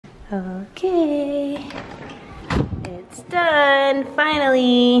Okay, it's done,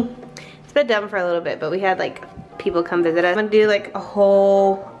 finally. It's been done for a little bit, but we had like people come visit us. I'm gonna do like a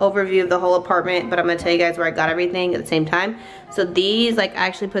whole overview of the whole apartment, but I'm gonna tell you guys where I got everything at the same time. So these, like, I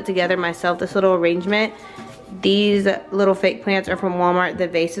actually put together myself, this little arrangement. These little fake plants are from Walmart. The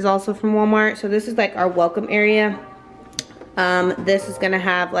vase is also from Walmart. So this is like our welcome area. This is gonna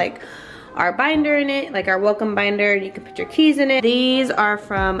have like our binder in it, like our welcome binder. You can put your keys in it. These are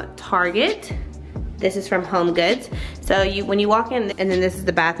from Target. This is from Home Goods. So when you walk in, and then this is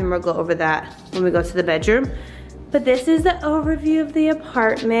the bathroom. We'll go over that when we go to the bedroom. But this is the overview of the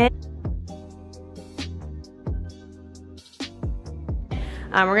apartment.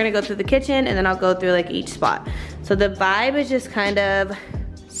 We're gonna go through the kitchen, and then I'll go through like each spot. So the vibe is just kind of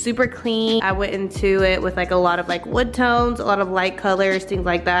super clean. I went into it with like a lot of like wood tones, a lot of light colors, things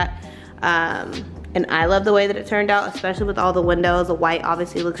like that. And I love the way that it turned out, especially with all the windows. The white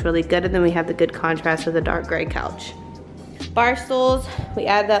obviously looks really good, and then we have the good contrast with the dark gray couch. Bar stools, we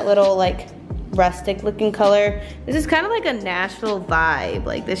add that little like rustic looking color. This is kind of like a Nashville vibe.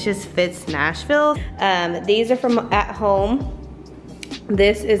 Like, this just fits Nashville. These are from At Home.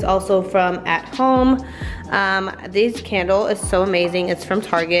 This is also from At Home. This candle is so amazing. It's from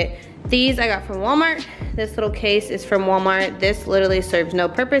Target. These I got from Walmart. This little case is from Walmart. This literally serves no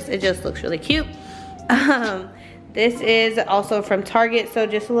purpose. It just looks really cute. This is also from Target. So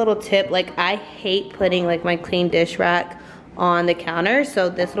just a little tip, like, I hate putting like my clean dish rack on the counter. So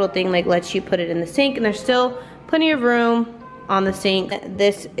this little thing like lets you put it in the sink, and there's still plenty of room on the sink.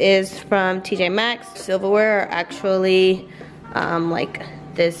 This is from TJ Maxx. Silverware are actually like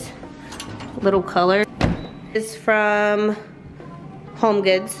this little color. This is from Home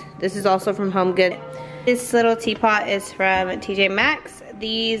Goods. This is also from Home Goods. This little teapot is from TJ Maxx.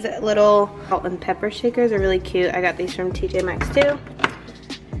 These little salt and pepper shakers are really cute. I got these from TJ Maxx too.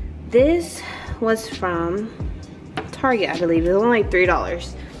 This was from Target, I believe. It was only like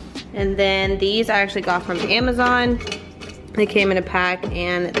 $3. And then these I actually got from Amazon. They came in a pack,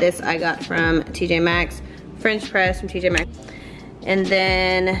 and this I got from TJ Maxx. French press from TJ Maxx. And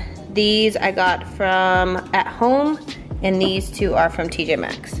then these I got from At Home, and these two are from TJ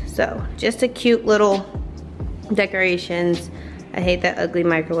Maxx. So just a cute little decorations. I hate that ugly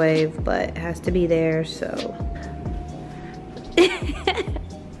microwave, but it has to be there, so. You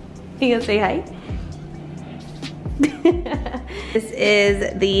gonna say hi? This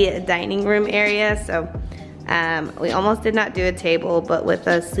is the dining room area. So we almost did not do a table, but with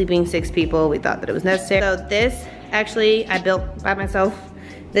us sleeping 6 people, we thought that it was necessary. So this actually I built by myself.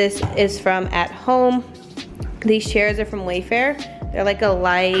 This is from At Home. These chairs are from Wayfair. They're like a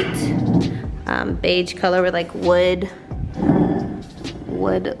light beige color with like wood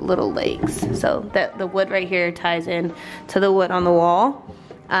little legs. So that the wood right here ties in to the wood on the wall.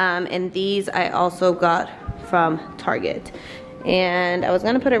 And these I also got from Target. And I was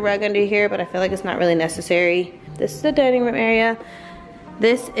gonna put a rug under here, but I feel like it's not really necessary. This is the dining room area.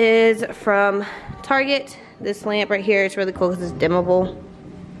 This is from Target. This lamp right here is really cool because it's dimmable.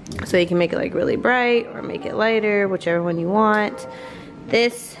 So you can make it like really bright or make it lighter, whichever one you want.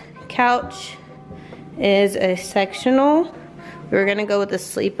 This couch is a sectional. We were gonna go with the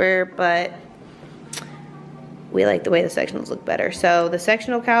sleeper, but we like the way the sectionals look better. So the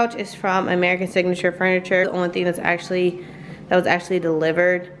sectional couch is from American Signature Furniture. The only thing that was actually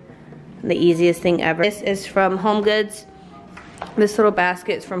delivered. The easiest thing ever. This is from Home Goods. This little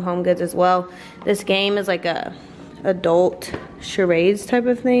basket is from Home Goods as well. This game is like a adult charades type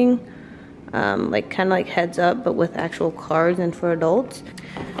of thing. Like kind of like Heads Up, but with actual cards and for adults.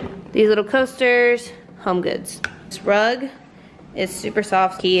 These little coasters, Home Goods. This rug is super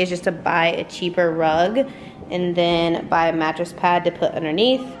soft. Key is just to buy a cheaper rug and then buy a mattress pad to put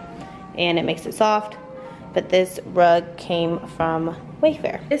underneath, and it makes it soft. But this rug came from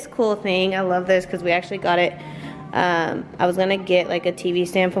Wayfair. This cool thing, I love this because we actually got it. I was gonna get like a TV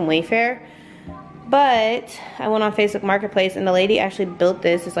stand from Wayfair, but I went on Facebook Marketplace and the lady actually built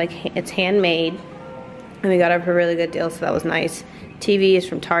this. It's like, it's handmade, and we got it for a really good deal, so that was nice. TV is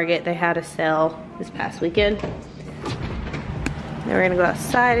from Target. They had a sale this past weekend. Then we're gonna go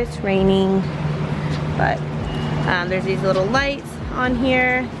outside. It's raining, but there's these little lights on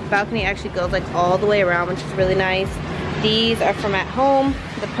here. The balcony actually goes like all the way around, which is really nice. These are from At Home.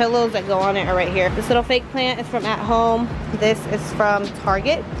 The pillows that go on it are right here. This little fake plant is from At Home. This is from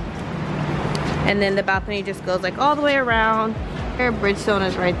Target. And then the balcony just goes like all the way around. Here, Bridgestone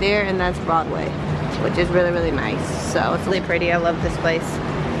is right there, and that's Broadway, which is really, really nice. So it's really pretty. I love this place.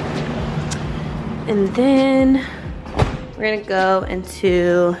 And then we're gonna go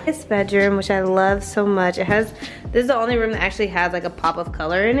into this bedroom, which I love so much. This is the only room that actually has like a pop of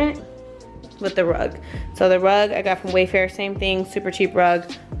color in it with the rug. So the rug I got from Wayfair, same thing, super cheap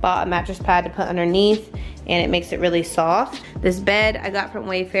rug. Bought a mattress pad to put underneath and it makes it really soft. This bed I got from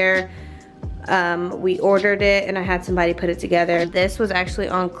Wayfair. We ordered it and I had somebody put it together. This was actually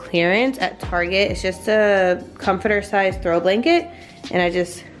on clearance at Target. It's just a comforter size throw blanket and I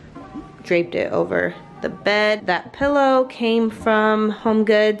just draped it over the bed. That pillow came from Home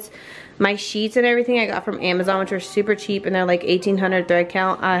Goods. My sheets and everything I got from Amazon, which are super cheap, and they're like 1,800 thread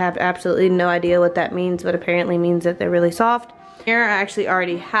count. I have absolutely no idea what that means, but apparently means that they're really soft. Here I actually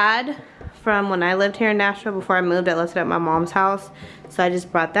already had from when I lived here in Nashville before I moved. I left it at my mom's house, so I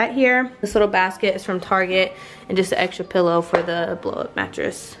just brought that here. This little basket is from Target, and just an extra pillow for the blow-up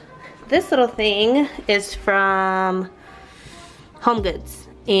mattress. This little thing is from Home Goods,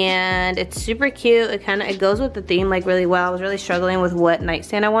 and it's super cute. It goes with the theme like really well. I was really struggling with what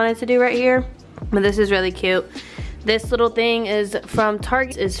nightstand I wanted to do right here, but this is really cute. This little thing is from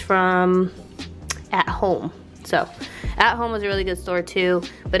Target, is from At Home. So At Home was a really good store too,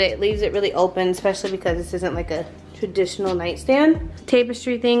 but it leaves it really open, especially because this isn't like a traditional nightstand.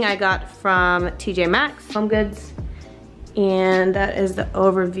 Tapestry thing I got from TJ Maxx, Home Goods, and that is the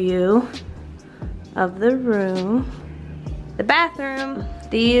overview of the room. The bathroom,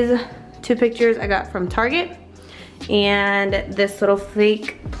 these two pictures I got from Target, and this little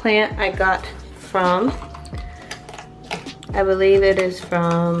fake plant I got from, I believe it is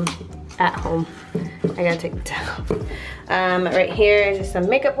from At Home. I gotta take the towel. Right here is just some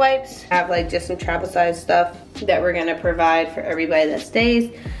makeup wipes. I have like just some travel size stuff that we're gonna provide for everybody that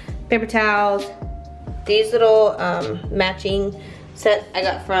stays. Paper towels. These little matching set I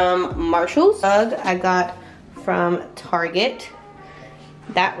got from Marshall's. Rug I got from Target.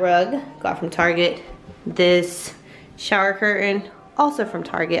 That rug got from Target. This shower curtain also from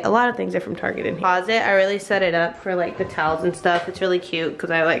Target. A lot of things are from Target in here. Closet, I really set it up for like the towels and stuff. It's really cute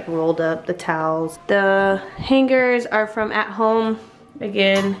because I like rolled up the towels. The hangers are from At Home.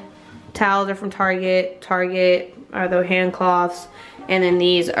 Again, towels are from Target. Target are the hand cloths. And then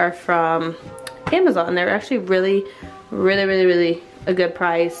these are from Amazon. They're actually really a good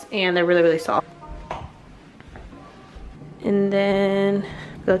price, and they're really soft. And then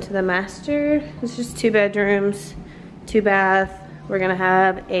go to the master. It's just 2 bedrooms, 2 bath. We're gonna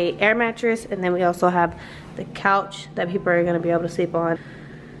have a air mattress, and then we also have the couch that people are gonna be able to sleep on.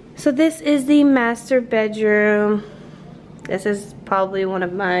 So this is the master bedroom. This is probably one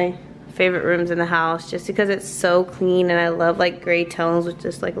of my favorite rooms in the house, just because it's so clean, and I love like gray tones with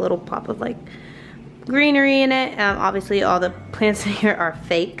just like a little pop of like greenery in it. Obviously all the plants in here are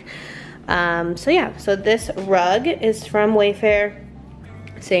fake. So yeah, so this rug is from Wayfair.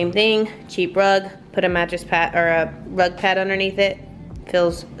 Same thing, cheap rug. Put a mattress pad or a rug pad underneath it.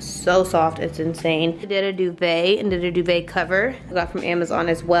 Feels so soft, it's insane. I did a duvet and did a duvet cover. I got from Amazon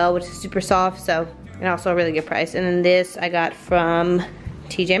as well, which is super soft, so, and also a really good price. And then this I got from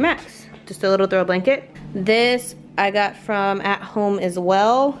TJ Maxx, just a little throw blanket. This I got from At Home as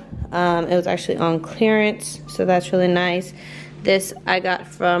well. It was actually on clearance, so that's really nice. This I got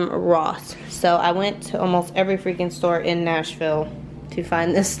from Ross. So I went to almost every freaking store in Nashville to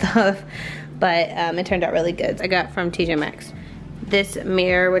find this stuff, but it turned out really good. I got from TJ Maxx. This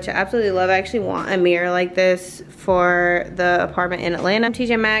mirror, which I absolutely love. I actually want a mirror like this for the apartment in Atlanta.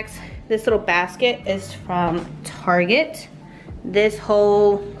 TJ Maxx. This little basket is from Target. This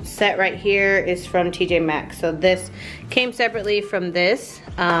whole set right here is from TJ Maxx. So this came separately from this,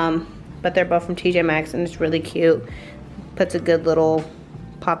 but they're both from TJ Maxx, and it's really cute. Puts a good little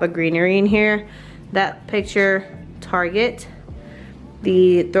pop of greenery in here. That picture, Target.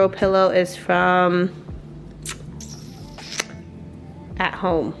 The throw pillow is from At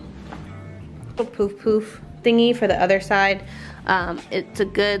Home. Poof thingy for the other side. It's a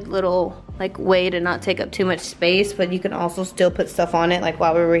good little like way to not take up too much space, but you can also still put stuff on it. Like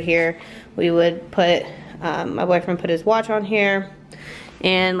while we were here, we would put, my boyfriend put his watch on here,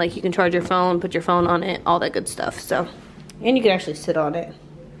 and like you can charge your phone, put your phone on it, all that good stuff. So, and you can actually sit on it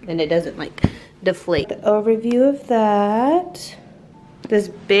and it doesn't like deflate. The overview of that. This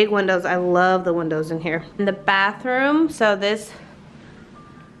big windows, I love the windows in here. In the bathroom, so this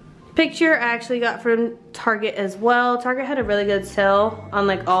picture I actually got from Target as well. Target had a really good sale on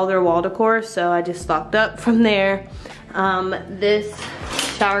like all their wall decor, so I just stocked up from there. This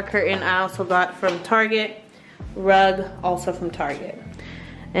shower curtain I also got from Target. Rug also from Target.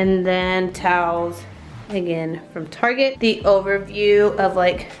 And then towels, again from Target. The overview of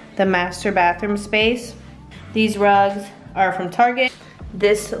like the master bathroom space. These rugs are from Target.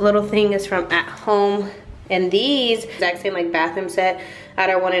 This little thing is from At Home, And these, exact same like bathroom set, I had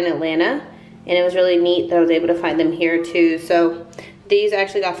our one in Atlanta. And it was really neat that I was able to find them here too. So these I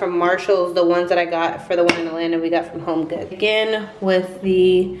actually got from Marshall's. The ones that I got for the one in Atlanta, we got from Home Goods. Again, with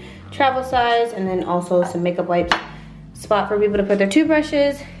the travel size, and then also some makeup wipes, spot for people to put their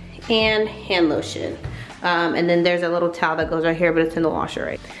toothbrushes, and hand lotion. And then there's a little towel that goes right here, but it's in the washer,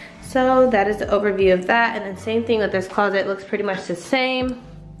 right? So that is the overview of that. And then same thing with this closet. It looks pretty much the same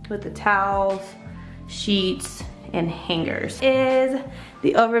with the towels, sheets, and hangers. Is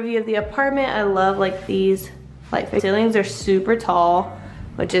the overview of the apartment. I love like these light ceilings are super tall,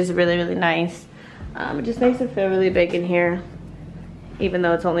 which is really, really nice. It just makes it feel really big in here, even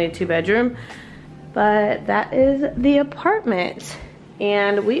though it's only a 2-bedroom. But that is the apartment.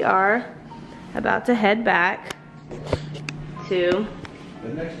 And we are about to head back to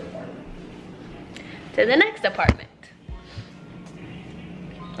the next apartment.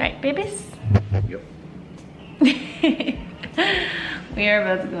 Right, babies? Yep. We are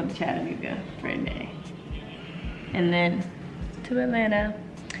about to go to Chattanooga for a day. And then to Atlanta.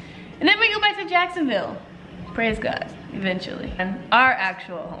 And then we go back to Jacksonville. Praise God, eventually. And our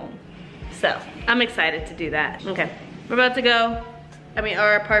actual home. So, I'm excited to do that. Okay, we're about to go. I mean,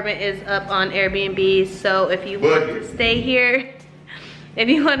 our apartment is up on Airbnb, so if you want to stay here,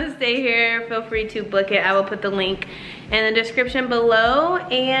 feel free to book it. I will put the link in the description below,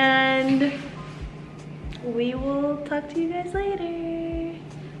 and we will talk to you guys later.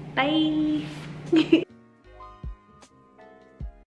 Bye.